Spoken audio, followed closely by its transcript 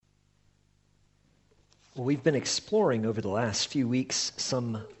Well, we've been exploring over the last few weeks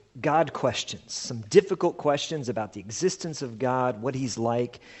some God questions, some difficult questions about the existence of God, what He's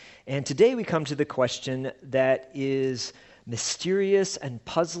like. And today we come to the question that is mysterious and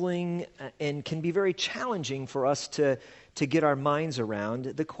puzzling and can be very challenging for us to get our minds around,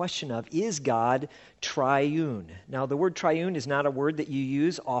 the question of, is God triune? Now, the word triune is not a word that you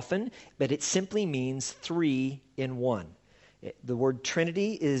use often, but it simply means three in one. The word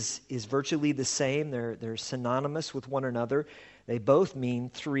Trinity is virtually the same. They're synonymous with one another. They both mean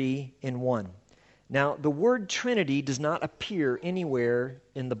three in one. Now, the word Trinity does not appear anywhere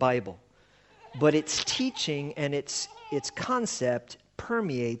in the Bible, but its teaching and its concept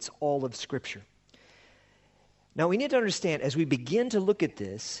permeates all of Scripture. Now, we need to understand, as we begin to look at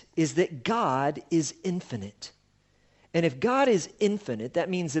this, is that God is infinite. And if God is infinite, that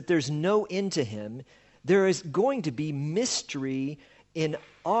means that there's no end to Him. There is going to be mystery in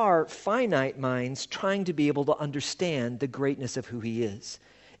our finite minds trying to be able to understand the greatness of who He is.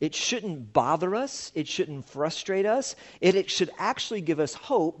 It shouldn't bother us. It shouldn't frustrate us. It should actually give us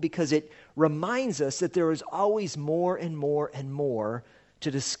hope because it reminds us that there is always more and more and more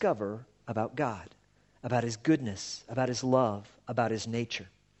to discover about God, about His goodness, about His love, about His nature.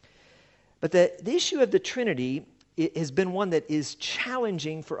 But the issue of the Trinity has been one that is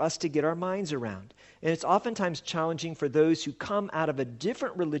challenging for us to get our minds around. And it's oftentimes challenging for those who come out of a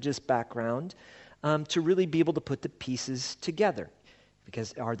different religious background to really be able to put the pieces together.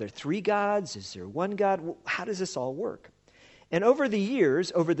 Because are there three gods? Is there one God? Well, how does this all work? And over the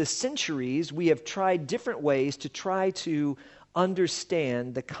years, over the centuries, we have tried different ways to try to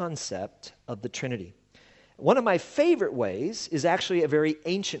understand the concept of the Trinity. One of my favorite ways is actually a very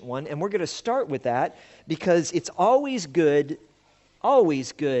ancient one, and we're going to start with that because it's always good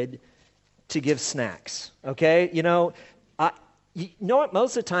to give snacks, okay? You know what?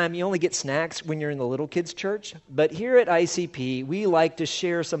 Most of the time you only get snacks when you're in the little kids' church, but here at ICP, we like to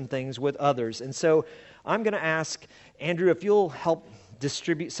share some things with others. And so I'm going to ask Andrew if you'll help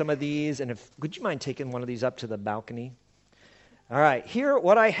distribute some of these, and would you mind taking one of these up to the balcony? All right, here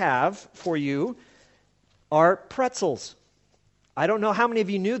what I have for you are pretzels. I don't know how many of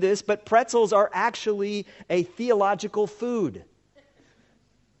you knew this, but pretzels are actually a theological food.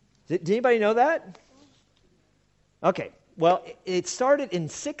 Did anybody know that? Okay, well, it started in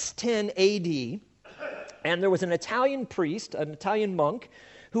 610 AD, and there was an Italian priest, an Italian monk,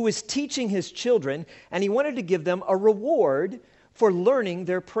 who was teaching his children, and he wanted to give them a reward for learning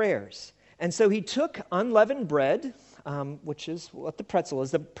their prayers. And so he took unleavened bread, which is what the pretzel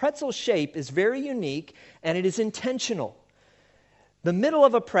is. The pretzel shape is very unique, and it is intentional. The middle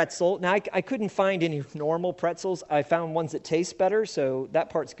of a pretzel, now I couldn't find any normal pretzels. I found ones that taste better, so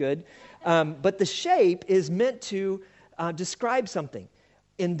that part's good. But the shape is meant to describe something.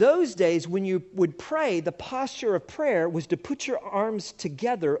 In those days, when you would pray, the posture of prayer was to put your arms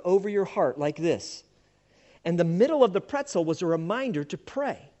together over your heart like this. And the middle of the pretzel was a reminder to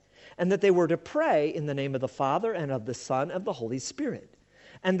pray. And that they were to pray in the name of the Father and of the Son and of the Holy Spirit.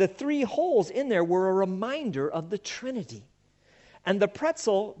 And the three holes in there were a reminder of the Trinity. And the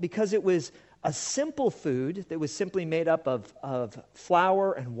pretzel, because it was a simple food that was simply made up of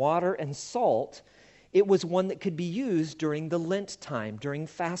flour and water and salt, it was one that could be used during the Lent time, during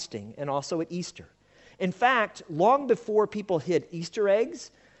fasting, and also at Easter. In fact, long before people hid Easter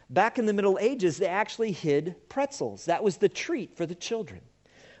eggs, back in the Middle Ages, they actually hid pretzels. That was the treat for the children.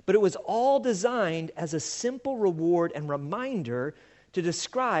 But it was all designed as a simple reward and reminder to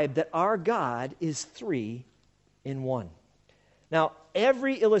describe that our God is three in one. Now,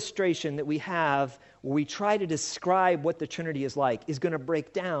 every illustration that we have where we try to describe what the Trinity is like is going to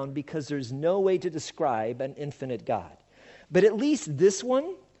break down because there's no way to describe an infinite God. But at least this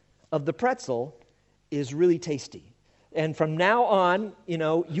one of the pretzel is really tasty. And from now on,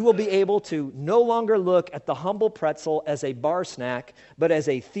 you will be able to no longer look at the humble pretzel as a bar snack, but as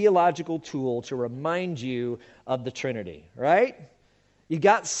a theological tool to remind you of the Trinity, right? You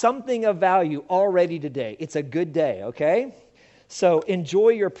got something of value already today. It's a good day, okay? So enjoy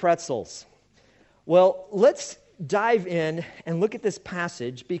your pretzels. Well, let's dive in and look at this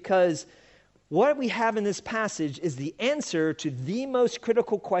passage because what we have in this passage is the answer to the most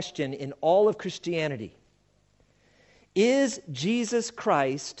critical question in all of Christianity. Is Jesus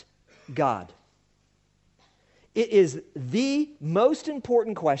Christ God? It is the most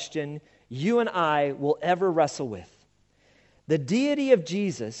important question you and I will ever wrestle with. The deity of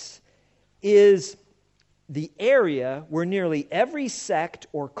Jesus is the area where nearly every sect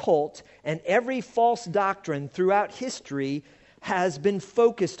or cult and every false doctrine throughout history has been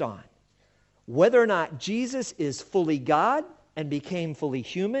focused on. Whether or not Jesus is fully God and became fully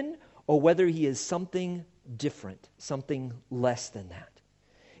human, or whether he is something different, something less than that.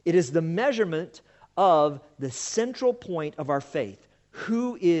 It is the measurement of the central point of our faith.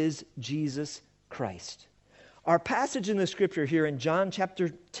 Who is Jesus Christ? Our passage in the scripture here in John chapter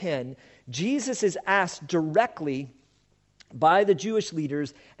 10, Jesus is asked directly by the Jewish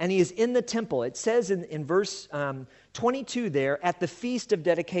leaders, and he is in the temple. It says in verse 22 there, at the Feast of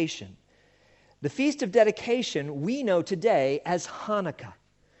Dedication. The Feast of Dedication we know today as Hanukkah.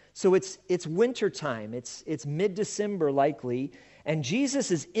 So it's wintertime. It's mid-December likely. And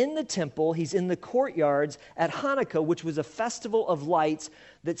Jesus is in the temple. He's in the courtyards at Hanukkah, which was a festival of lights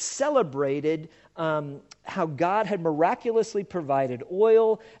that celebrated how God had miraculously provided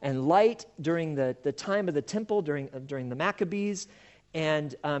oil and light during the time of the temple, during the Maccabees.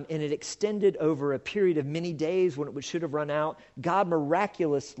 And it extended over a period of many days when it should have run out. God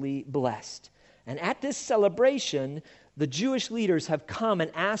miraculously blessed. And at this celebration, the Jewish leaders have come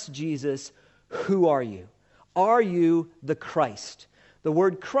and asked Jesus, who are you? Are you the Christ? The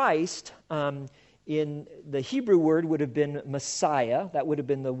word Christ in the Hebrew word would have been Messiah. That would have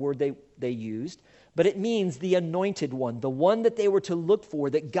been the word they used. But it means the anointed one, the one that they were to look for,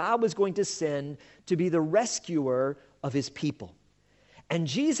 that God was going to send to be the rescuer of his people. And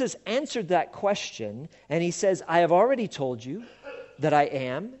Jesus answered that question, and he says, I have already told you that I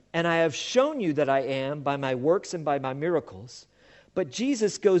am, and I have shown you that I am by my works and by my miracles. But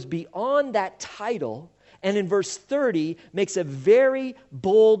Jesus goes beyond that title, and in verse 30 makes a very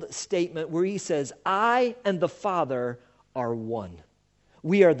bold statement where he says, I and the Father are one.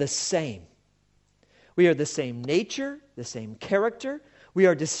 We are the same. We are the same nature, the same character. We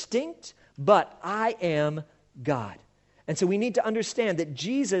are distinct, but I am God. And so we need to understand that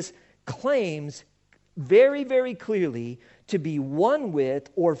Jesus claims very, very clearly to be one with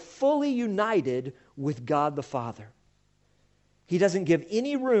or fully united with God the Father. He doesn't give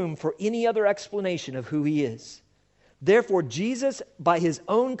any room for any other explanation of who he is. Therefore, Jesus, by his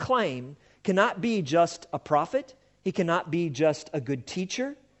own claim, cannot be just a prophet. He cannot be just a good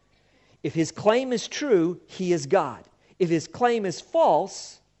teacher. If his claim is true, he is God. If his claim is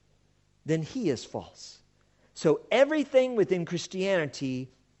false, then he is false. So everything within Christianity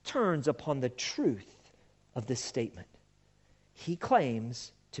turns upon the truth of this statement. He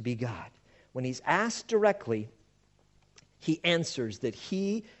claims to be God. When he's asked directly, he answers that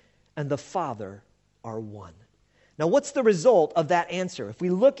he and the Father are one. Now, what's the result of that answer? If we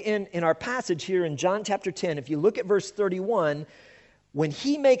look in our passage here in John chapter 10, if you look at verse 31, when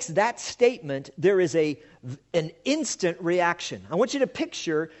he makes that statement, there is an instant reaction. I want you to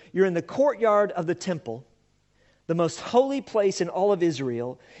picture you're in the courtyard of the temple, the most holy place in all of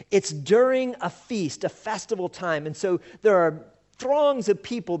Israel. It's during a feast, a festival time. And so there are throngs of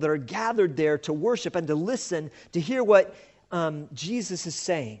people that are gathered there to worship and to listen, to hear what Jesus is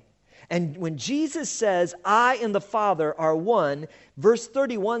saying. And when Jesus says, I and the Father are one, verse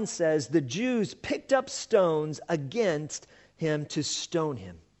 31 says, the Jews picked up stones against him to stone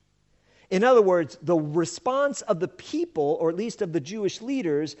him. In other words, the response of the people, or at least of the Jewish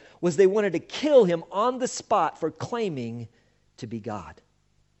leaders, was they wanted to kill him on the spot for claiming to be God.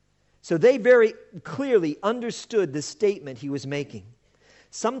 So they very clearly understood the statement he was making.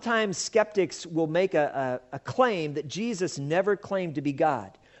 Sometimes skeptics will make a claim that Jesus never claimed to be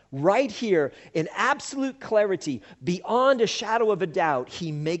God. Right here, in absolute clarity, beyond a shadow of a doubt,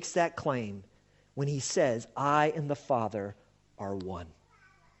 he makes that claim when he says, I and the Father are one.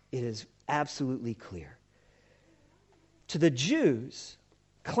 It is absolutely clear. To the Jews,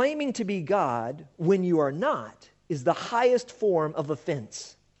 claiming to be God when you are not is the highest form of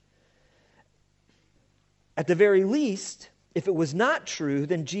offense. At the very least, if it was not true,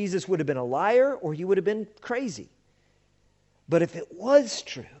 then Jesus would have been a liar or he would have been crazy. But if it was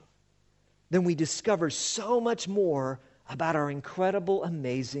true, then we discover so much more about our incredible,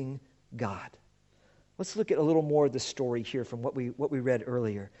 amazing God. Let's look at a little more of the story here from what we read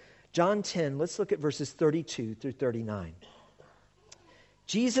earlier. John 10, let's look at verses 32 through 39.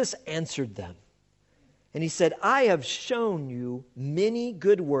 Jesus answered them, and he said, I have shown you many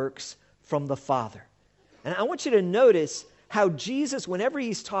good works from the Father. And I want you to notice how Jesus, whenever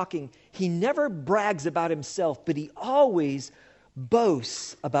he's talking, he never brags about himself, but he always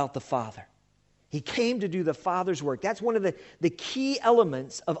boasts about the Father. He came to do the Father's work. That's one of the key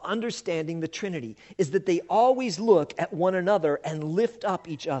elements of understanding the Trinity, is that they always look at one another and lift up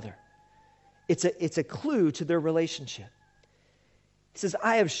each other. It's a clue to their relationship. He says,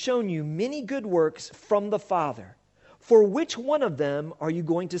 I have shown you many good works from the Father. For which one of them are you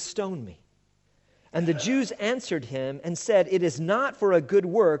going to stone me? And the Jews answered him and said, it is not for a good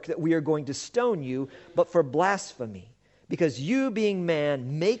work that we are going to stone you, but for blasphemy, because you, being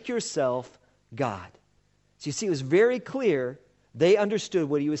man, make yourself God. So you see, it was very clear. They understood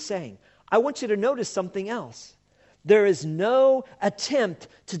what he was saying. I want you to notice something else. There is no attempt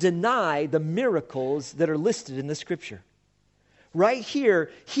to deny the miracles that are listed in the Scripture. Right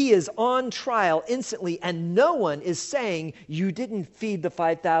here, he is on trial instantly, and no one is saying, you didn't feed the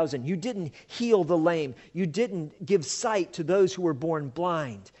 5,000, you didn't heal the lame, you didn't give sight to those who were born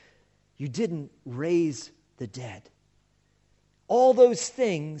blind, you didn't raise the dead. All those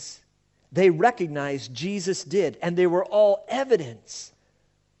things they recognized Jesus did, and they were all evidence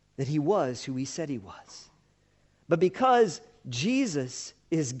that he was who he said he was. But because Jesus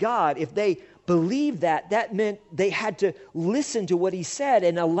is God, if they believed that, that meant they had to listen to what he said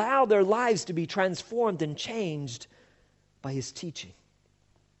and allow their lives to be transformed and changed by his teaching.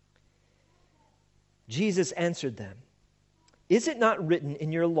 Jesus answered them, "Is it not written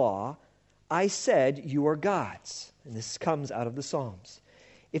in your law, I said you are gods?" And this comes out of the Psalms.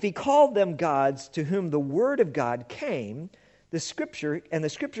 If he called them gods to whom the word of God came, the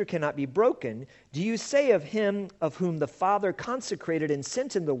Scripture cannot be broken, do you say of him of whom the Father consecrated and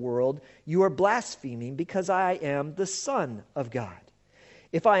sent in the world, you are blaspheming because I am the Son of God?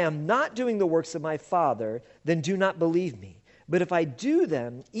 If I am not doing the works of my Father, then do not believe me. But if I do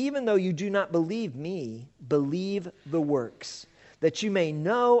them, even though you do not believe me, believe the works, that you may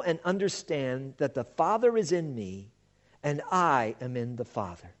know and understand that the Father is in me, and I am in the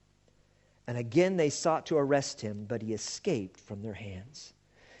Father. And again they sought to arrest him, but he escaped from their hands.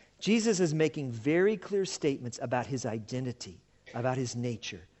 Jesus is making very clear statements about his identity, about his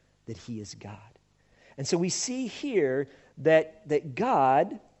nature, that he is God. And so we see here that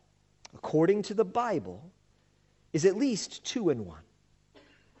God, according to the Bible, is at least 2 in 1.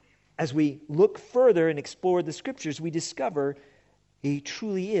 As we look further and explore the Scriptures, we discover he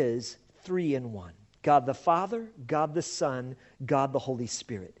truly is 3 in 1. God the Father, God the Son, God the Holy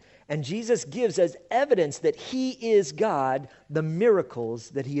Spirit. And Jesus gives as evidence that he is God the miracles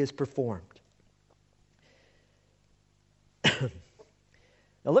that he has performed.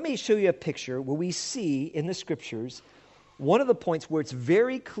 Now let me show you a picture where we see in the Scriptures one of the points where it's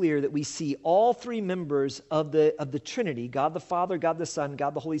very clear that we see all 3 members of the Trinity, God the Father, God the Son,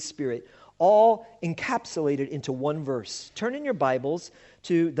 God the Holy Spirit, all encapsulated into one verse. Turn in your Bibles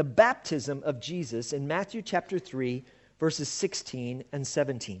to the baptism of Jesus in Matthew chapter 3, verses 16 and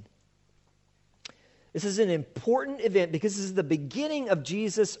 17. This is an important event because this is the beginning of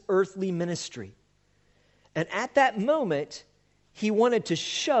Jesus' earthly ministry. And at that moment, he wanted to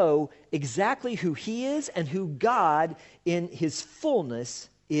show exactly who he is and who God in his fullness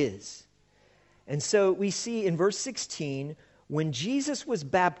is. And so we see in verse 16, when Jesus was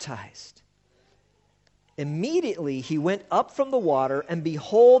baptized, immediately he went up from the water, and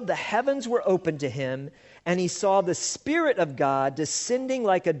behold, the heavens were opened to him, and he saw the Spirit of God descending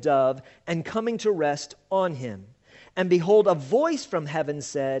like a dove and coming to rest on him. And behold, a voice from heaven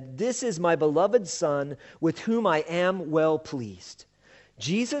said, "This is my beloved Son, with whom I am well pleased."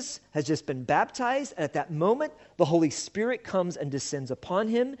 Jesus has just been baptized, and at that moment, the Holy Spirit comes and descends upon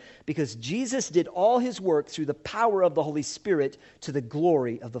him because Jesus did all his work through the power of the Holy Spirit to the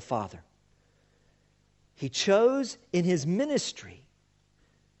glory of the Father. He chose in his ministry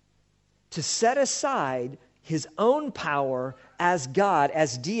to set aside his own power as God,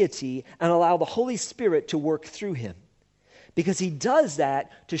 as deity, and allow the Holy Spirit to work through him. Because he does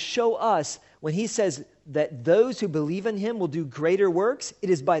that to show us, when he says that those who believe in him will do greater works, it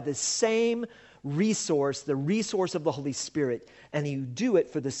is by the same resource, the resource of the Holy Spirit, and you do it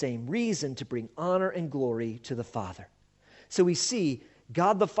for the same reason, to bring honor and glory to the Father. So we see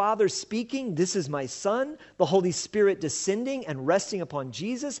God the Father speaking, "This is my Son," the Holy Spirit descending and resting upon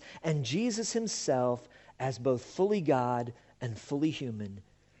Jesus, and Jesus himself as both fully God and fully human,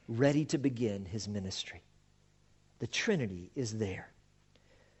 ready to begin his ministry. The Trinity is there.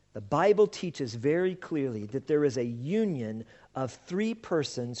 The Bible teaches very clearly that there is a union of 3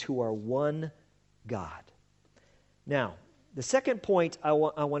 persons who are one God. Now, the second point I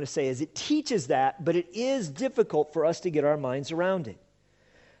want to say is it teaches that, but it is difficult for us to get our minds around it.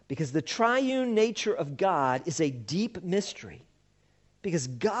 Because the triune nature of God is a deep mystery. Because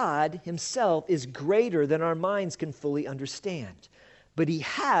God himself is greater than our minds can fully understand. But he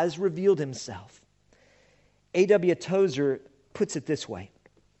has revealed himself. A.W. Tozer puts it this way: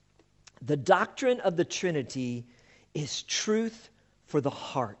 the doctrine of the Trinity is truth for the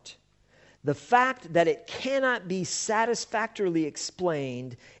heart. The fact that it cannot be satisfactorily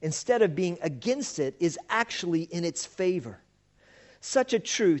explained, instead of being against it, is actually in its favor. Such a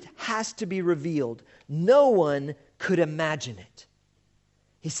truth has to be revealed. No one could imagine it.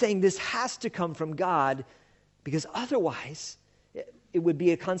 He's saying this has to come from God Because otherwise, it would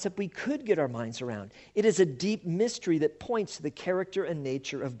be a concept we could get our minds around. It is a deep mystery that points to the character and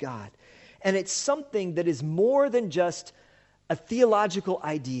nature of God. And it's something that is more than just a theological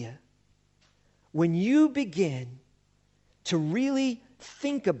idea. When you begin to really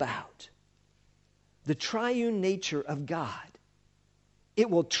think about the triune nature of God, it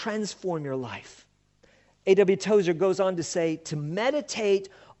will transform your life. A.W. Tozer goes on to say, to meditate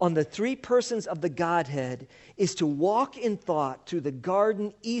on the three persons of the Godhead is to walk in thought through the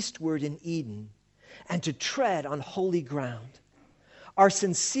garden eastward in Eden and to tread on holy ground. Our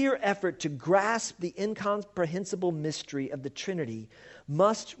sincere effort to grasp the incomprehensible mystery of the Trinity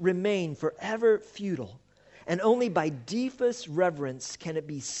must remain forever futile, and only by deepest reverence can it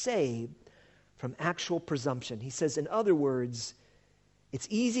be saved from actual presumption. He says, in other words, it's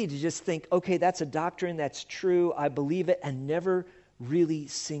easy to just think, okay, that's a doctrine, that's true, I believe it, and never really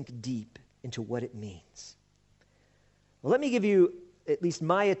sink deep into what it means. Well, let me give you at least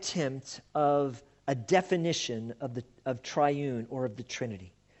my attempt of a definition of triune or of the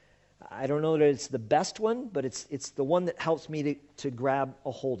Trinity. I don't know that it's the best one, but it's the one that helps me to grab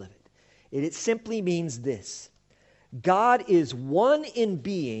a hold of it. It simply means this: God is one in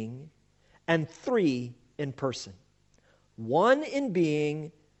being and three in person. One in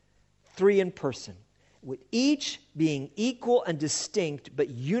being, three in person, with each being equal and distinct, but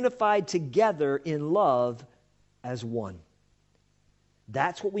unified together in love as one.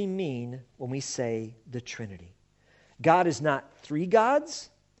 That's what we mean when we say the Trinity. God is not three gods.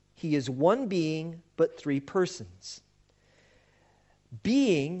 He is one being, but three persons.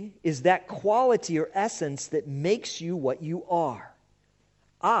 Being is that quality or essence that makes you what you are.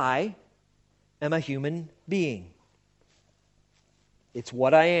 I am a human being. It's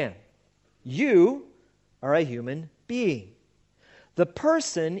what I am. You are a human being. The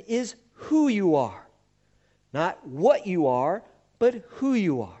person is who you are. Not what you are, but who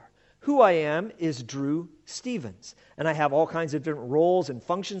you are. Who I am is Drew Stevens. And I have all kinds of different roles and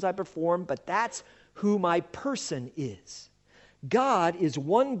functions I perform, but that's who my person is. God is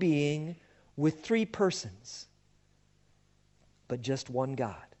one being with three persons, but just one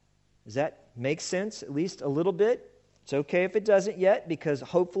God. Does that make sense, at least a little bit? It's okay if it doesn't yet, because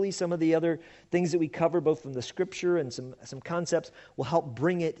hopefully some of the other things that we cover, both from the Scripture and some concepts, will help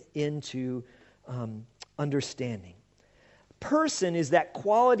bring it into understanding. Person is that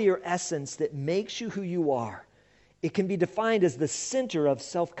quality or essence that makes you who you are. It can be defined as the center of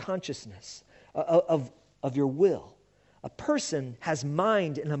self-consciousness, of your will. A person has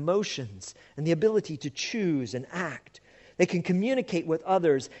mind and emotions and the ability to choose and act. They can communicate with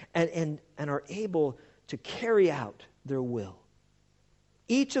others and are able to carry out their will.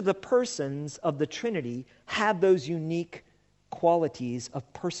 Each of the persons of the Trinity have those unique qualities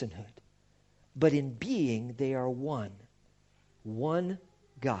of personhood. But in being, they are one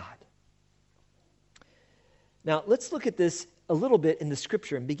God. Now, let's look at this a little bit in the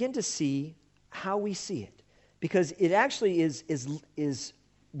Scripture and begin to see how we see it. Because it actually is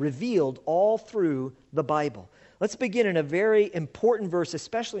revealed all through the Bible. Let's begin in a very important verse,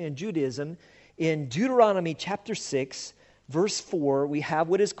 especially in Judaism. In Deuteronomy chapter 6, verse 4, we have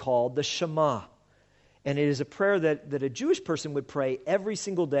what is called the Shema. And it is a prayer that a Jewish person would pray every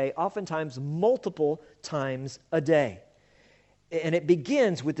single day, oftentimes multiple times a day. And it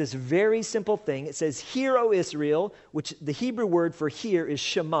begins with this very simple thing. It says, "Hear, O Israel," which the Hebrew word for hear is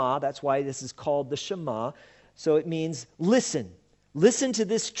Shema. That's why this is called the Shema. So it means listen. Listen to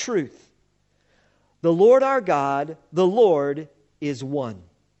this truth. The Lord our God, the Lord is one.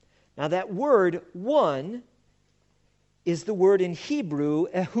 Now that word one is the word in Hebrew,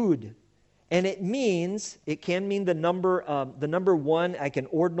 ehud. And it can mean the number one, like an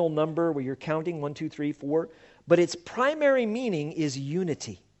ordinal number where you're counting 1, 2, 3, 4. But its primary meaning is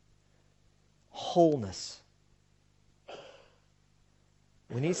unity, wholeness.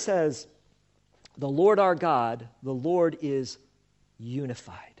 When he says, the Lord our God, the Lord is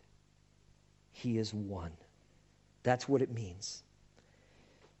unified. He is one. That's what it means.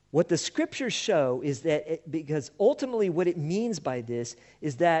 What the Scriptures show is that, because ultimately what it means by this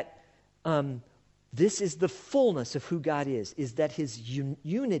is that this is the fullness of who God is that his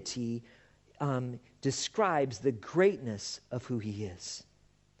unity describes the greatness of who he is.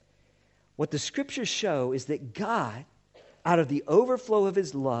 What the Scriptures show is that God, out of the overflow of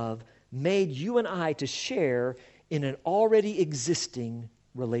his love, made you and I to share in an already existing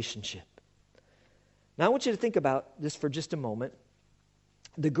relationship. Now I want you to think about this for just a moment.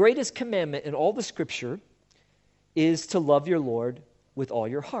 The greatest commandment in all the Scripture is to love your Lord with all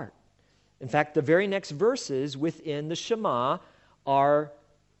your heart. In fact, the very next verses within the Shema are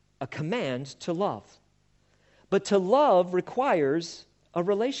a command to love. But to love requires a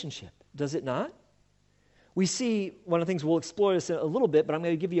relationship, does it not? We see, one of the things, we'll explore this in a little bit, but I'm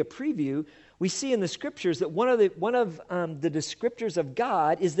going to give you a preview. We see in the Scriptures that one of the descriptors of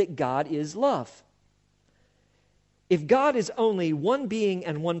God is that God is love. If God is only one being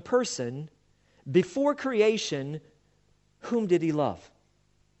and one person, before creation, whom did he love?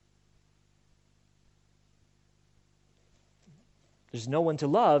 There's no one to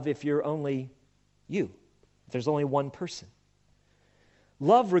love if you're only you. If there's only one person.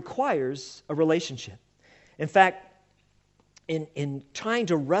 Love requires a relationship. In fact, in trying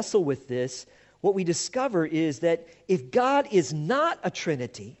to wrestle with this, what we discover is that if God is not a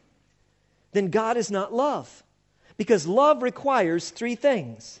Trinity, then God is not love. Because love requires three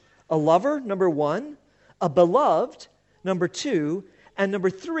things. A lover, number one, a beloved, number two, and number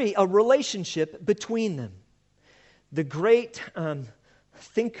three, a relationship between them. The great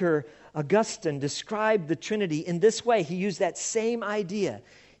thinker Augustine described the Trinity in this way. He used that same idea.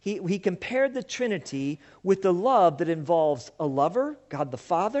 He compared the Trinity with the love that involves a lover, God the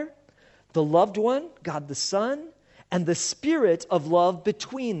Father, the loved one, God the Son, and the spirit of love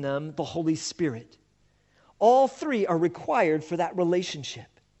between them, the Holy Spirit. All three are required for that relationship.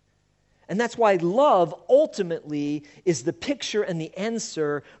 And that's why love ultimately is the picture and the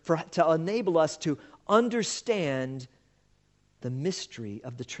answer to enable us to understand the mystery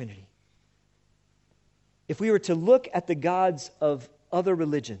of the Trinity. If we were to look at the gods of other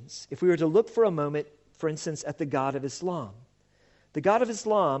religions, if we were to look for a moment, for instance, at the God of Islam, the God of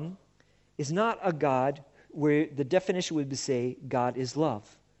Islam is not a God where the definition would say God is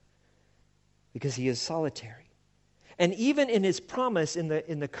love, because he is solitary. And even in his promise in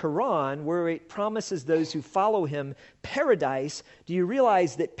the Quran, where it promises those who follow him paradise, do you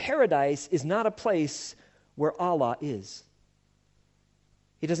realize that paradise is not a place where Allah is?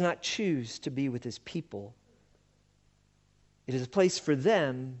 He does not choose to be with his people. It is a place for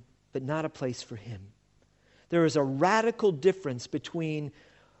them, but not a place for him. There is a radical difference between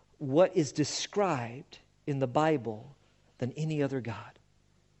what is described in the Bible than any other God.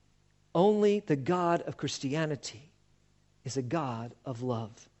 Only the God of Christianity is a God of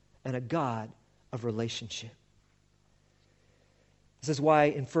love and a God of relationship. This is why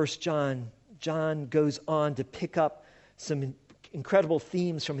in 1 John, John goes on to pick up some incredible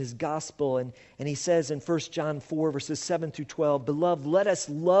themes from his gospel. And he says in 1 John 4, verses 7 through 12, "Beloved, let us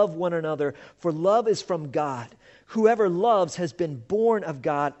love one another, for love is from God. Whoever loves has been born of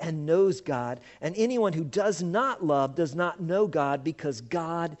God and knows God. And anyone who does not love does not know God, because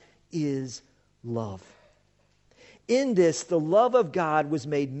God is love. In this, the love of God was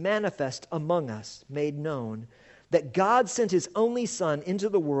made manifest among us," made known, "that God sent his only Son into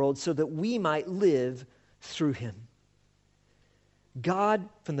the world so that we might live through him." God,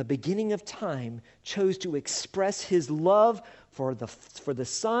 from the beginning of time, chose to express his love for the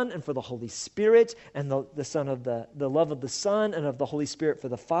Son and for the Holy Spirit, and the love of the Son and of the Holy Spirit for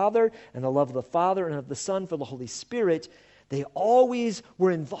the Father, and the love of the Father and of the Son for the Holy Spirit. They always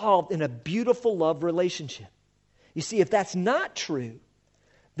were involved in a beautiful love relationship. You see, if that's not true,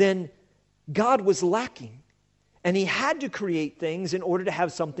 then God was lacking, and he had to create things in order to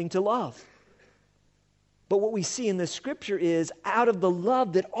have something to love. But what we see in the Scripture is, out of the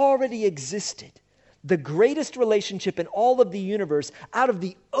love that already existed, the greatest relationship in all of the universe, out of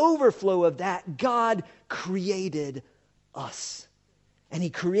the overflow of that, God created us. And he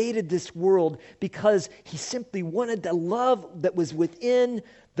created this world because he simply wanted the love that was within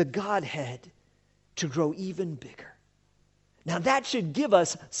the Godhead to grow even bigger. Now that should give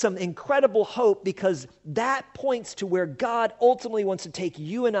us some incredible hope, because that points to where God ultimately wants to take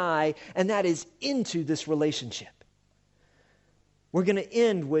you and I, and that is into this relationship. We're going to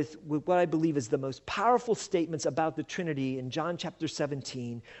end with what I believe is the most powerful statements about the Trinity in John chapter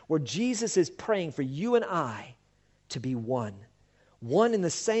 17, where Jesus is praying for you and I to be one. One in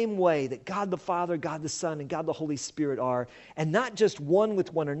the same way that God the Father, God the Son, and God the Holy Spirit are, and not just one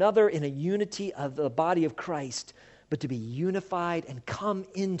with one another in a unity of the body of Christ, but to be unified and come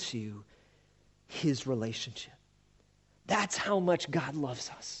into his relationship. That's how much God loves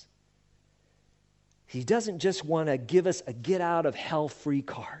us. He doesn't just want to give us a get-out-of-hell-free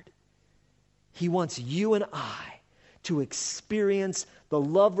card. He wants you and I to experience the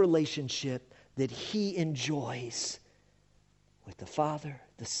love relationship that he enjoys with the Father,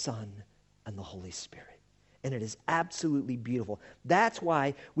 the Son, and the Holy Spirit. And it is absolutely beautiful. That's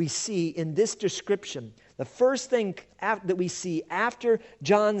why we see in this description, the first thing that we see after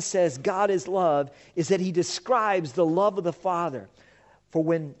John says God is love is that he describes the love of the Father. For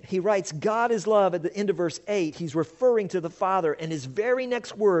when he writes, God is love at the end of verse 8, he's referring to the Father. And his very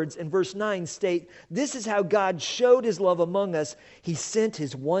next words in verse 9 state, this is how God showed his love among us. He sent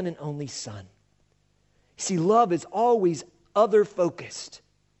his one and only Son. See, love is always other-focused.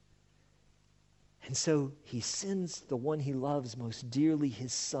 And so he sends the one he loves most dearly,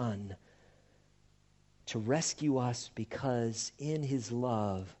 his Son, to rescue us because in his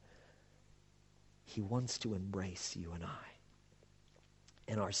love, he wants to embrace you and I.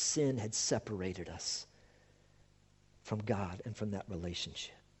 And our sin had separated us from God and from that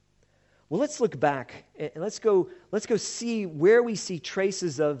relationship. Well, let's look back and let's go see where we see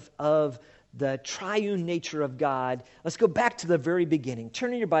traces of the triune nature of God. Let's go back to the very beginning.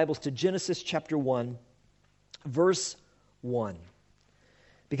 Turn in your Bibles to Genesis chapter 1, verse 1.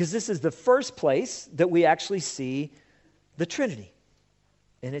 Because this is the first place that we actually see the Trinity.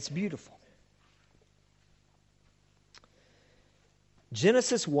 And it's beautiful.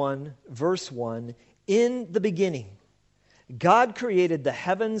 Genesis 1, verse 1, in the beginning, God created the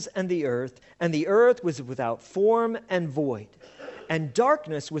heavens and the earth was without form and void, and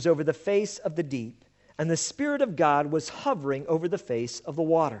darkness was over the face of the deep, and the Spirit of God was hovering over the face of the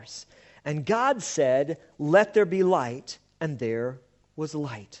waters. And God said, let there be light, and there was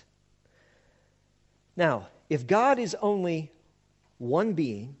light. Now, if God is only one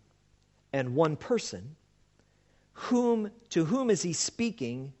being and one person, to whom is he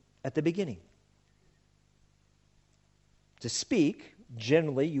speaking at the beginning? To speak,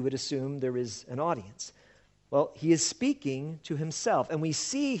 generally you would assume there is an audience. Well, he is speaking to himself. And we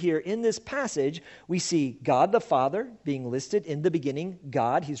see here in this passage, we see God the Father being listed in the beginning.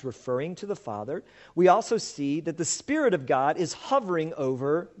 God, he's referring to the Father. We also see that the Spirit of God is hovering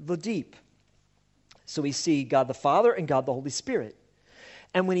over the deep. So we see God the Father and God the Holy Spirit.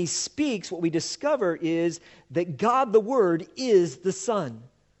 And when he speaks, what we discover is that God the Word is the Son.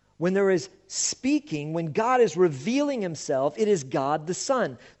 When there is speaking, when God is revealing himself, it is God the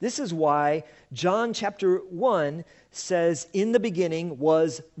Son. This is why John chapter 1 says, in the beginning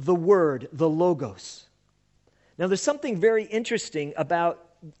was the Word, the Logos. Now there's something very interesting about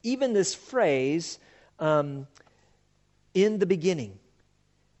even this phrase, in the beginning.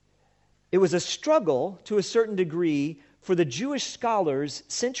 It was a struggle to a certain degree for the Jewish scholars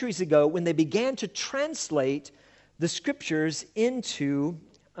centuries ago when they began to translate the scriptures into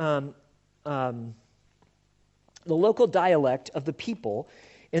the local dialect of the people,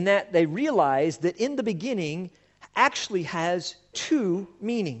 in that they realized that in the beginning actually has two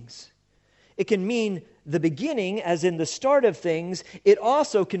meanings. It can mean the beginning, as in the start of things. It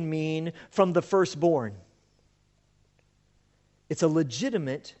also can mean from the firstborn. It's a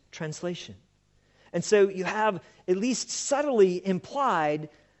legitimate translation. And so you have at least subtly implied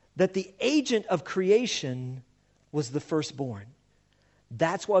that the agent of creation was the firstborn.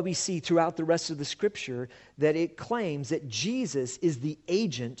 That's why we see throughout the rest of the scripture that it claims that Jesus is the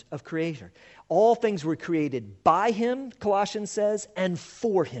agent of creation. All things were created by him, Colossians says, and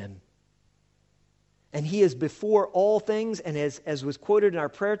for him. And he is before all things, and as was quoted in our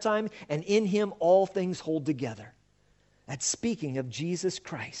prayer time, and in him all things hold together. That's speaking of Jesus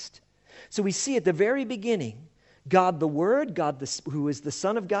Christ. So we see at the very beginning, God the Word, who is the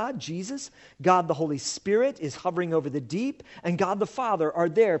Son of God, Jesus, God the Holy Spirit is hovering over the deep, and God the Father are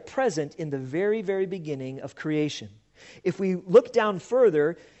there present in the very, very beginning of creation. If we look down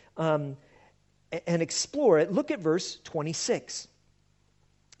further and explore it, look at verse 26.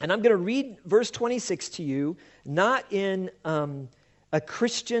 And I'm going to read verse 26 to you, not in a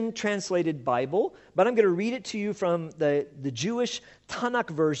Christian translated Bible, but I'm going to read it to you from the Jewish Tanakh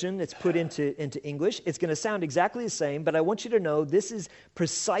version that's put into English. It's going to sound exactly the same, but I want you to know this is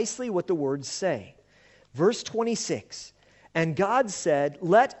precisely what the words say. Verse 26, and God said,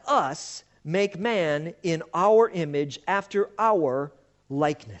 let us make man in our image after our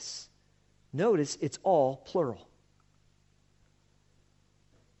likeness. Notice it's all plural.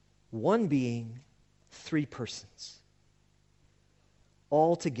 One being, three persons.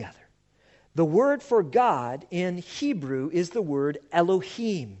 All together. The word for God in Hebrew is the word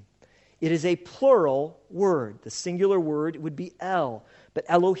Elohim. It is a plural word. The singular word would be El, but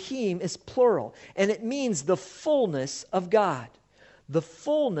Elohim is plural, and it means the fullness of God, the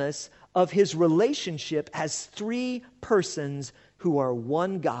fullness of his relationship as three persons who are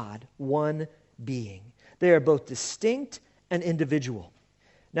one God, one being. They are both distinct and individual.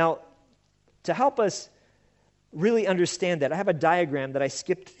 Now, to help us really understand that, I have a diagram that I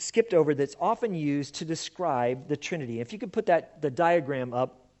skipped over that's often used to describe the Trinity. If you could put the diagram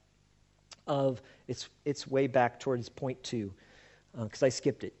up of, it's way back towards point 2, because I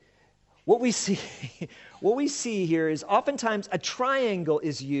skipped it. what we see, what we see here is oftentimes a triangle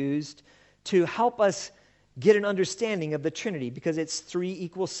is used to help us get an understanding of the Trinity because it's three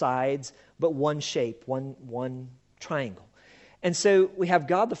equal sides, but one shape, one triangle. And so we have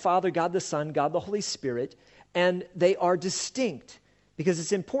God the Father, God the Son, God the Holy Spirit, and they are distinct because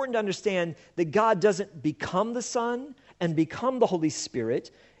it's important to understand that God doesn't become the Son and become the Holy Spirit.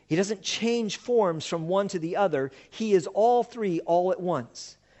 He doesn't change forms from one to the other. He is all three all at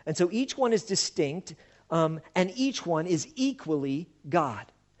once. And so each one is distinct, and each one is equally God.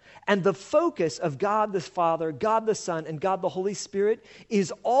 And the focus of God the Father, God the Son, and God the Holy Spirit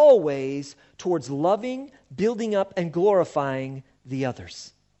is always towards loving, building up, and glorifying the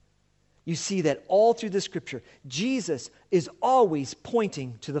others. You see that all through the Scripture. Jesus is always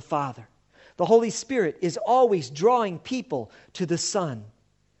pointing to the Father. The Holy Spirit is always drawing people to the Son.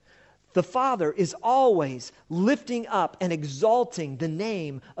 The Father is always lifting up and exalting the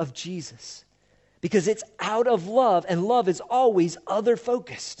name of Jesus because it's out of love, and love is always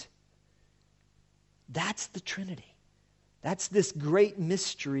other-focused. That's the Trinity. That's this great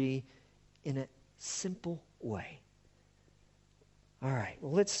mystery in a simple way. All right,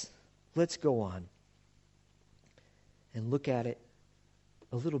 well, let's go on and look at it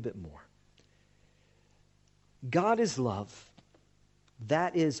a little bit more. God is love.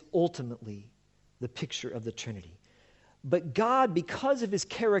 That is ultimately the picture of the Trinity. But God, because of his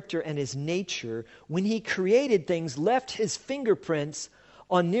character and his nature, when he created things, left his fingerprints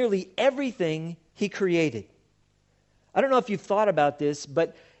on nearly everything he created. I don't know if you've thought about this,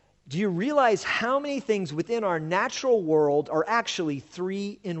 but do you realize how many things within our natural world are actually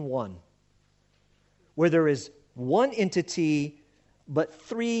three in one? Where there is one entity, but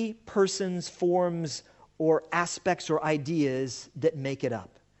three persons, forms, or aspects or ideas that make it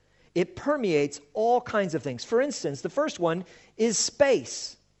up. It permeates all kinds of things. For instance, the first one is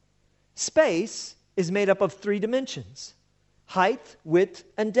space. Space is made up of three dimensions: height, width,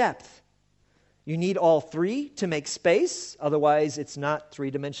 and depth. You need all three to make space, otherwise it's not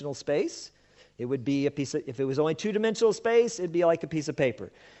three-dimensional space. It would be if it was only two-dimensional space, it'd be like a piece of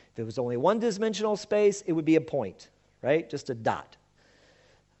paper. If it was only one-dimensional space, it would be a point, right? Just a dot.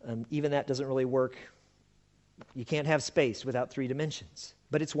 Even that doesn't really work. You can't have space without three dimensions.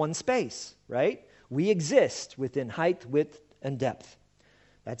 But it's one space, right? We exist within height, width, and depth.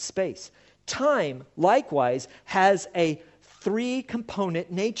 That's space. Time, likewise, has a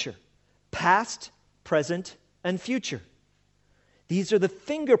three-component nature: past, present, and future. These are the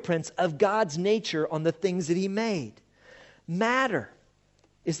fingerprints of God's nature on the things that he made. Matter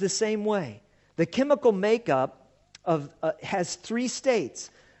is the same way. The chemical makeup has three states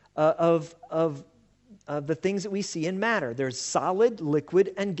of the things that we see in matter. There's solid,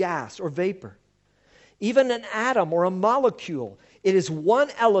 liquid, and gas or vapor. Even an atom or a molecule, it is one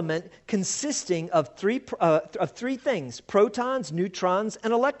element consisting of three things: protons, neutrons,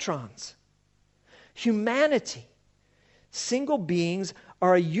 and electrons. Humanity, single beings,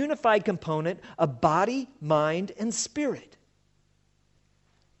 are a unified component of body, mind, and spirit.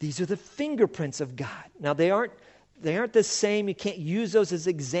 These are the fingerprints of God. Now, they aren't the same. You can't use those as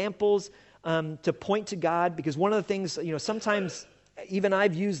examples to point to God, because one of the things, sometimes even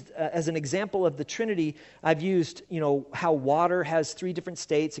I've used as an example of the Trinity, I've used, how water has three different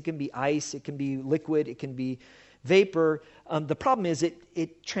states. It can be ice, it can be liquid, it can be vapor. The problem is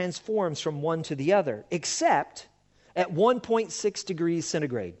it transforms from one to the other, except at 1.6 degrees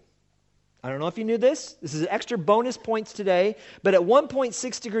centigrade. I don't know if you knew this. This is extra bonus points today. But at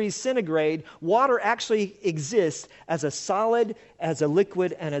 1.6 degrees centigrade, water actually exists as a solid, as a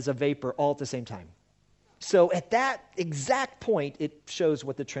liquid, and as a vapor all at the same time. So at that exact point, it shows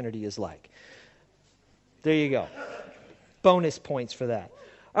what the Trinity is like. There you go. Bonus points for that.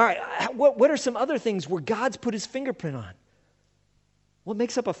 All right, what are some other things where God's put his fingerprint on? What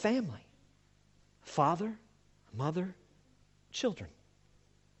makes up a family? Father, mother, children.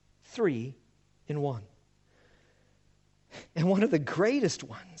 Three in one. And one of the greatest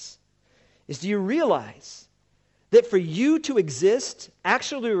ones is, do you realize that for you to exist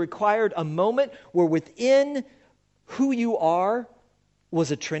actually required a moment where within who you are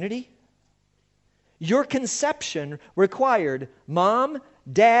was a Trinity? Your conception required mom,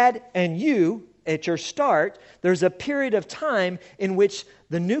 dad, and you. At your start, there's a period of time in which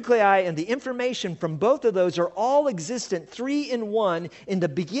the nuclei and the information from both of those are all existent, three in one, in the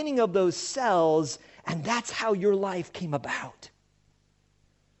beginning of those cells, and that's how your life came about.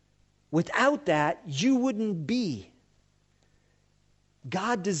 Without that, you wouldn't be.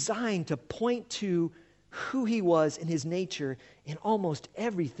 God designed to point to who he was in his nature in almost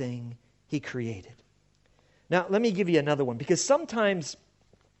everything he created. Now, let me give you another one, because sometimes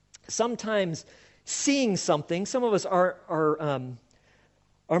sometimes seeing something, some of us are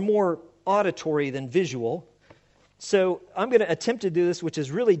more auditory than visual. So I'm going to attempt to do this, which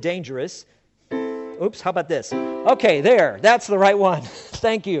is really dangerous. Oops, how about this? Okay, there. That's the right one.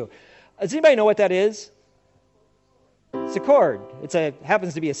 Thank you. Does anybody know what that is? It's a chord.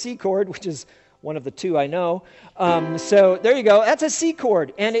 Happens to be a C chord, which is one of the two I know. So there you go. That's a C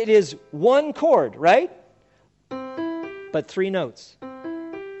chord, and it is one chord, right? But 3 notes.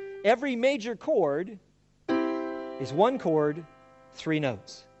 Every major chord is one chord, 3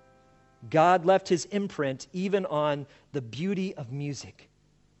 notes. God left his imprint even on the beauty of music.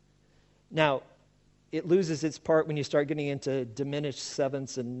 Now, it loses its part when you start getting into diminished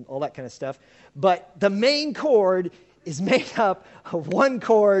sevenths and all that kind of stuff. But the main chord is made up of one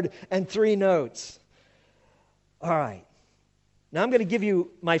chord and 3 notes. All right. Now I'm going to give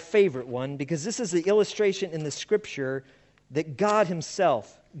you my favorite one because this is the illustration in the Scripture that God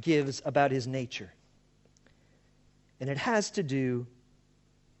himself gives about his nature. And it has to do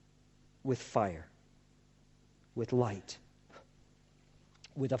with fire, with light,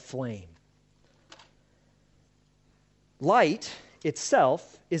 with a flame. Light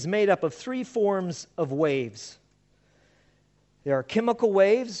itself is made up of 3 forms of waves. There are chemical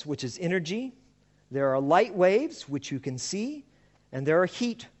waves, which is energy. There are light waves, which you can see. And there are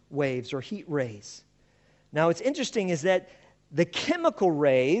heat waves or heat rays. Now, what's interesting is that the chemical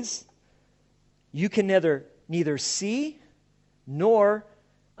rays, you can neither see nor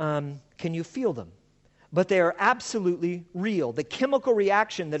can you feel them. But they are absolutely real. The chemical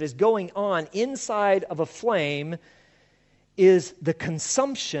reaction that is going on inside of a flame is the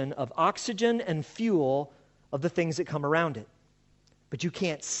consumption of oxygen and fuel of the things that come around it. But you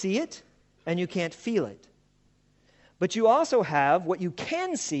can't see it and you can't feel it. But you also have what you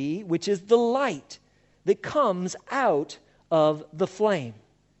can see, which is the light that comes out of the flame.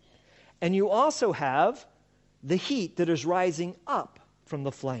 And you also have the heat that is rising up from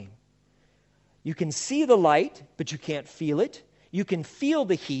the flame. You can see the light, but you can't feel it. You can feel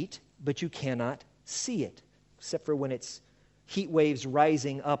the heat, but you cannot see it, except for when it's heat waves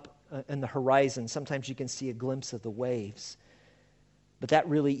rising up in the horizon. Sometimes you can see a glimpse of the waves. But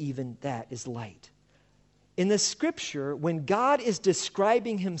that is light. In the Scripture, when God is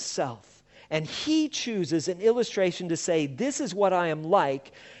describing himself, and he chooses an illustration to say, this is what I am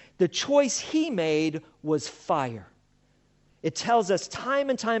like, the choice he made was fire. It tells us time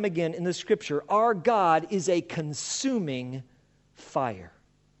and time again in the Scripture, our God is a consuming fire.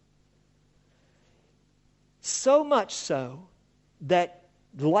 So much so that,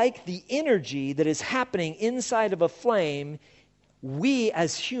 like the energy that is happening inside of a flame, we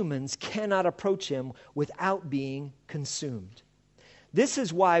as humans cannot approach him without being consumed. This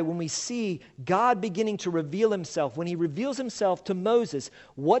is why when we see God beginning to reveal himself, when he reveals himself to Moses,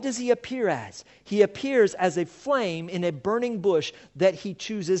 what does he appear as? He appears as a flame in a burning bush that he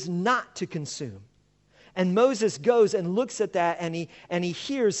chooses not to consume. And Moses goes and looks at that and he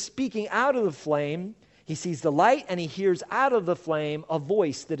hears speaking out of the flame. He sees the light and he hears out of the flame a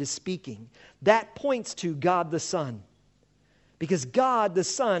voice that is speaking. That points to God the Son. Because God the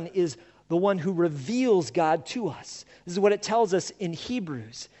Son is the one who reveals God to us. This is what it tells us in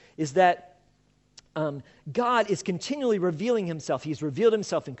Hebrews, is that God is continually revealing himself. He's revealed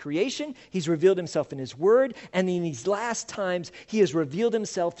himself in creation. He's revealed himself in his word. And in these last times, he has revealed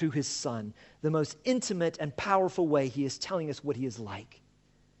himself through his Son. The most intimate and powerful way he is telling us what he is like.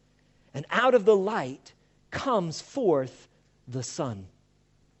 And out of the light comes forth the Son.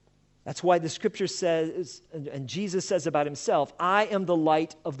 That's why the Scripture says, and Jesus says about himself, I am the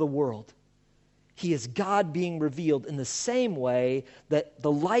light of the world. He is God being revealed in the same way that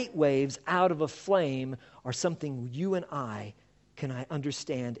the light waves out of a flame are something you and I can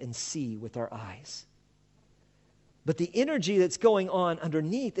understand and see with our eyes. But the energy that's going on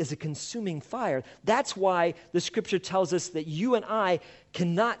underneath is a consuming fire. That's why the Scripture tells us that you and I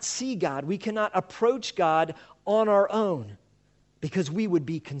cannot see God. We cannot approach God on our own because we would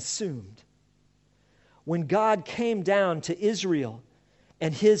be consumed. When God came down to Israel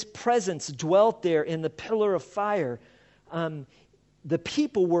and his presence dwelt there in the pillar of fire, the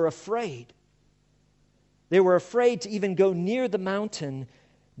people were afraid. They were afraid to even go near the mountain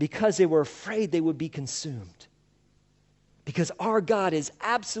because they were afraid they would be consumed. Because our God is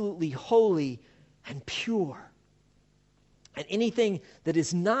absolutely holy and pure. And anything that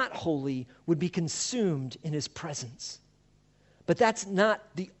is not holy would be consumed in his presence. But that's not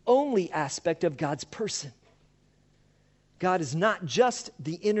the only aspect of God's person. God is not just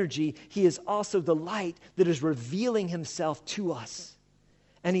the energy, he is also the light that is revealing himself to us.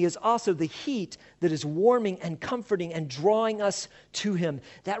 And he is also the heat that is warming and comforting and drawing us to him.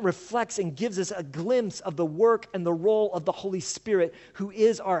 That reflects and gives us a glimpse of the work and the role of the Holy Spirit, who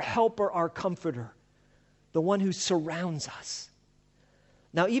is our helper, our comforter, the one who surrounds us.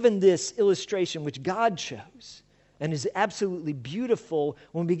 Now, even this illustration, which God chose and is absolutely beautiful,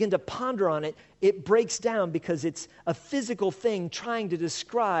 when we begin to ponder on it, it breaks down because it's a physical thing trying to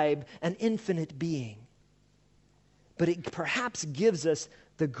describe an infinite being. But it perhaps gives us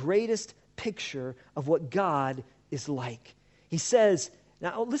the greatest picture of what God is like. He says,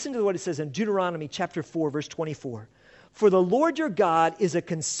 now listen to what it says in Deuteronomy chapter 4, verse 24. For the Lord your God is a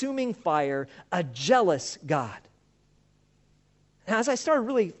consuming fire, a jealous God. And as I started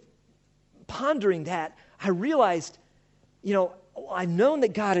really pondering that, I realized, I've known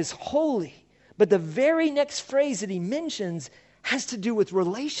that God is holy, but the very next phrase that he mentions has to do with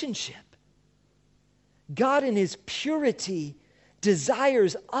relationship. God in his purity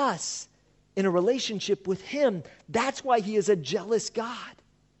desires us in a relationship with him. That's why he is a jealous God.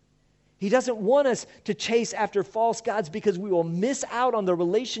 He doesn't want us to chase after false gods because we will miss out on the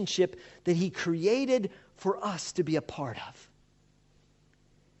relationship that he created for us to be a part of.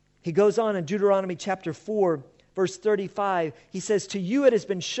 He goes on in Deuteronomy chapter 4, verse 35, he says, to you it has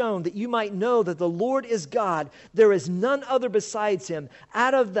been shown that you might know that the Lord is God. There is none other besides him.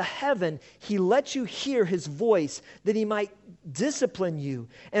 Out of the heaven he let you hear his voice, that he might discipline you.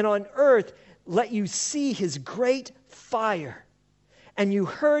 And on earth let you see his great fire. And you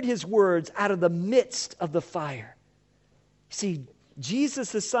heard his words out of the midst of the fire. See,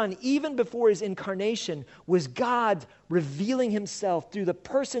 Jesus the Son, even before his incarnation, was God revealing himself through the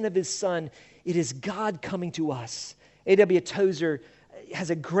person of his Son. It is God coming to us. A.W. Tozer has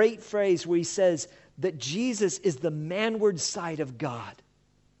a great phrase where he says that Jesus is the manward side of God.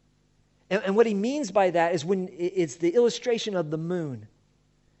 And what he means by that is when it's the illustration of the moon.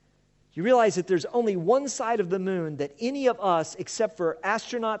 You realize that there's only one side of the moon that any of us, except for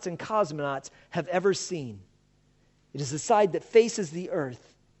astronauts and cosmonauts, have ever seen. It is the side that faces the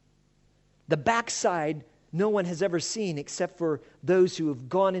earth. The backside no one has ever seen except for those who have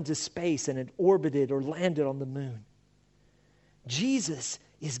gone into space and had orbited or landed on the moon. Jesus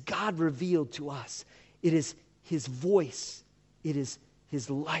is God revealed to us. It is his voice. It is his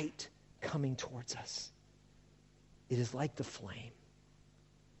light coming towards us. It is like the flame.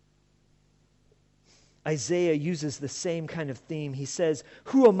 Isaiah uses the same kind of theme. He says,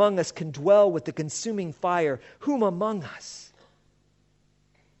 who among us can dwell with the consuming fire? Whom among us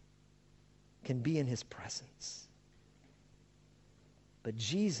can be in his presence? But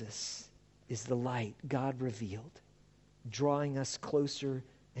Jesus is the light God revealed, drawing us closer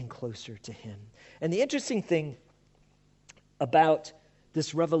and closer to him. And the interesting thing about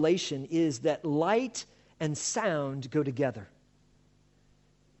this revelation is that light and sound go together.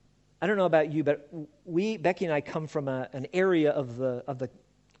 I don't know about you, but Becky and I come from an area of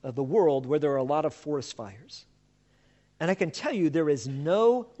the world where there are a lot of forest fires. And I can tell you there is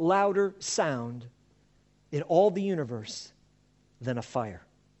no louder sound in all the universe than a fire.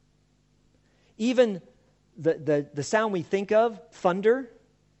 Even the sound we think of, thunder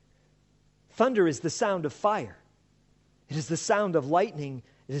is the sound of fire. It is the sound of lightning.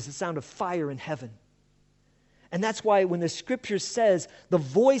 It is the sound of fire in heaven. And that's why when the scripture says the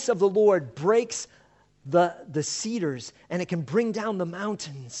voice of the Lord breaks the cedars and it can bring down the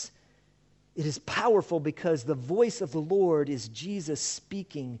mountains, it is powerful because the voice of the Lord is Jesus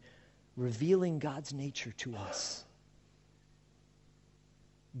speaking, revealing God's nature to us.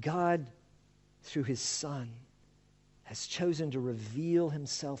 God, through his Son, has chosen to reveal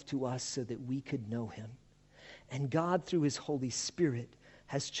himself to us so that we could know him. And God, through his Holy Spirit,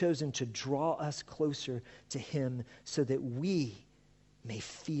 has chosen to draw us closer to him so that we may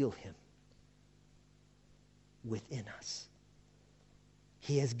feel him within us.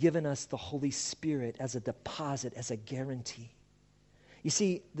 He has given us the Holy Spirit as a deposit, as a guarantee. You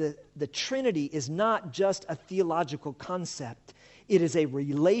see, the Trinity is not just a theological concept. It is a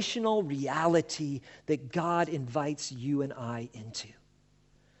relational reality that God invites you and I into.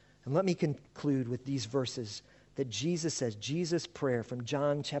 And let me conclude with these verses that Jesus says, Jesus' prayer from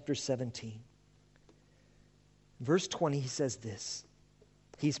John chapter 17. Verse 20, he says this.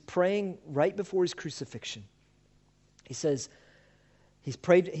 He's praying right before his crucifixion. He says, he's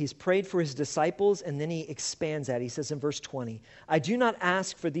prayed for his disciples, and then he expands that. He says in verse 20, I do not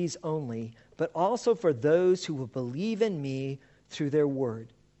ask for these only, but also for those who will believe in me through their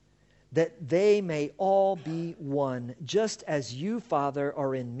word, that they may all be one, just as you, Father,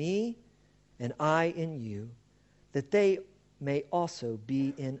 are in me, and I in you, that they may also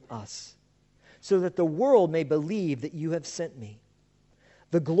be in us, so that the world may believe that you have sent me.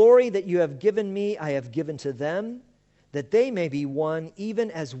 The glory that you have given me, I have given to them, that they may be one, even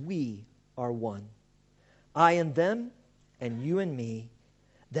as we are one. I and them, and you and me,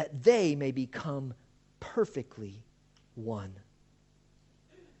 that they may become perfectly one.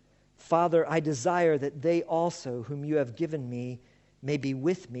 Father, I desire that they also, whom you have given me, may be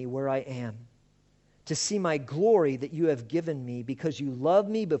with me where I am, to see my glory that you have given me, because you loved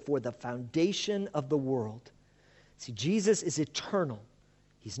me before the foundation of the world. See, Jesus is eternal.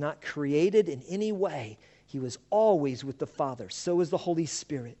 He's not created in any way. He was always with the Father. So is the Holy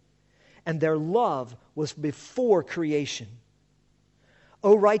Spirit. And their love was before creation.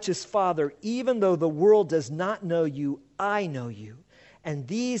 O righteous Father, even though the world does not know you, I know you, and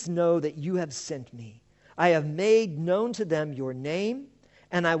these know that you have sent me. I have made known to them your name,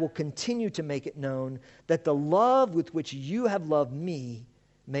 and I will continue to make it known, that the love with which you have loved me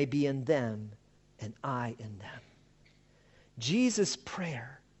may be in them, and I in them. Jesus'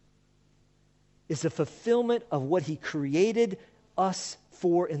 prayer is the fulfillment of what he created us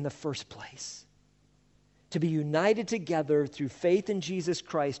for in the first place. To be united together through faith in Jesus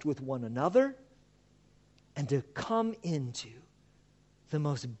Christ with one another, and to come into the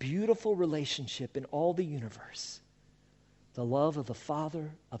most beautiful relationship in all the universe, the love of the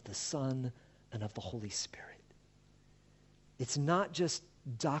Father, of the Son, and of the Holy Spirit. It's not just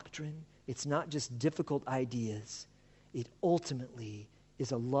doctrine. It's not just difficult ideas. It ultimately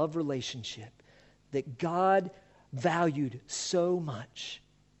is a love relationship that God valued so much,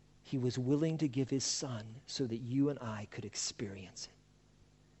 he was willing to give his Son so that you and I could experience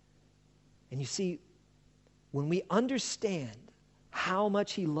it. And you see, when we understand how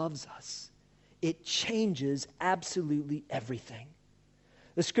much he loves us, it changes absolutely everything.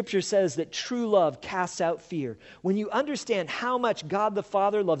 The scripture says that true love casts out fear. When you understand how much God the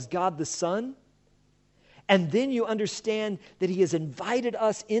Father loves God the Son, and then you understand that he has invited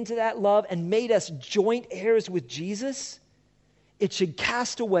us into that love and made us joint heirs with Jesus, it should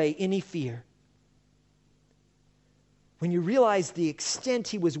cast away any fear. When you realize the extent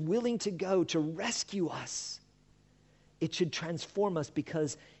he was willing to go to rescue us, it should transform us,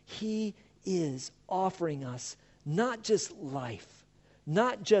 because he is offering us not just life,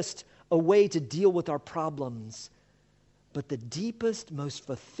 not just a way to deal with our problems, but the deepest, most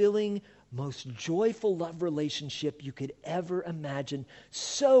fulfilling, most joyful love relationship you could ever imagine.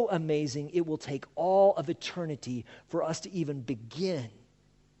 So amazing, it will take all of eternity for us to even begin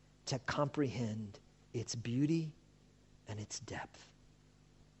to comprehend its beauty and its depth.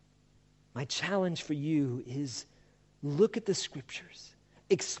 My challenge for you is, look at the scriptures.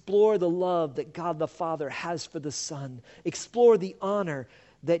 Explore the love that God the Father has for the Son. Explore the honor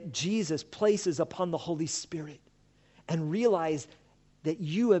that Jesus places upon the Holy Spirit. And realize that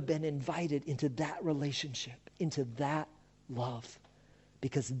you have been invited into that relationship, into that love,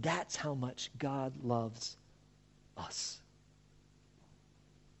 because that's how much God loves us.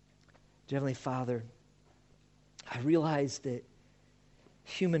 Dear Heavenly Father, I realize that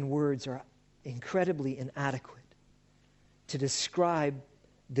human words are incredibly inadequate to describe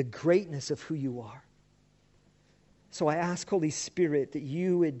the greatness of who you are. So I ask, Holy Spirit, that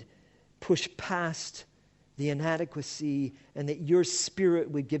you would push past the inadequacy, and that your Spirit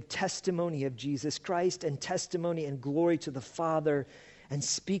would give testimony of Jesus Christ and testimony and glory to the Father, and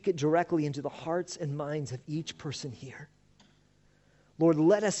speak it directly into the hearts and minds of each person here. Lord,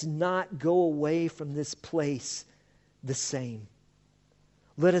 let us not go away from this place the same.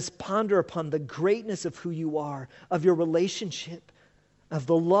 Let us ponder upon the greatness of who you are, of your relationship, of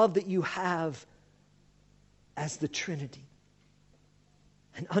the love that you have as the Trinity.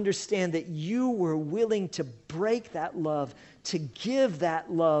 And understand that you were willing to break that love, to give that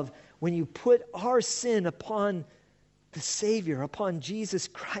love when you put our sin upon the Savior, upon Jesus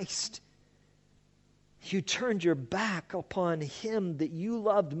Christ. You turned your back upon him that you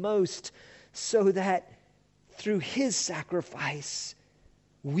loved most, so that through his sacrifice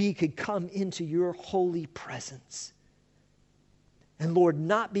we could come into your holy presence. And Lord,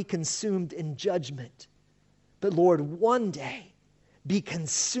 not be consumed in judgment, but Lord, one day be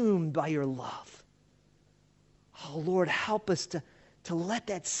consumed by your love. Oh, Lord, help us to let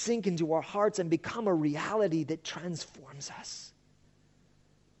that sink into our hearts and become a reality that transforms us.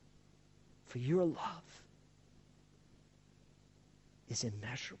 For your love is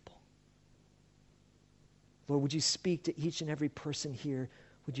immeasurable. Lord, would you speak to each and every person here?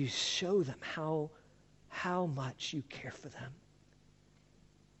 Would you show them how much you care for them?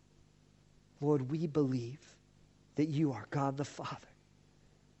 Lord, we believe that you are God the Father.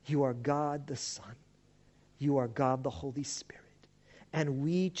 You are God the Son. You are God the Holy Spirit. And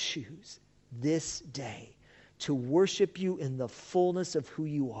we choose this day to worship you in the fullness of who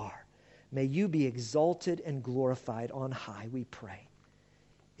you are. May you be exalted and glorified on high, we pray.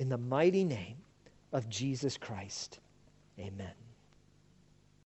 In the mighty name of Jesus Christ, amen.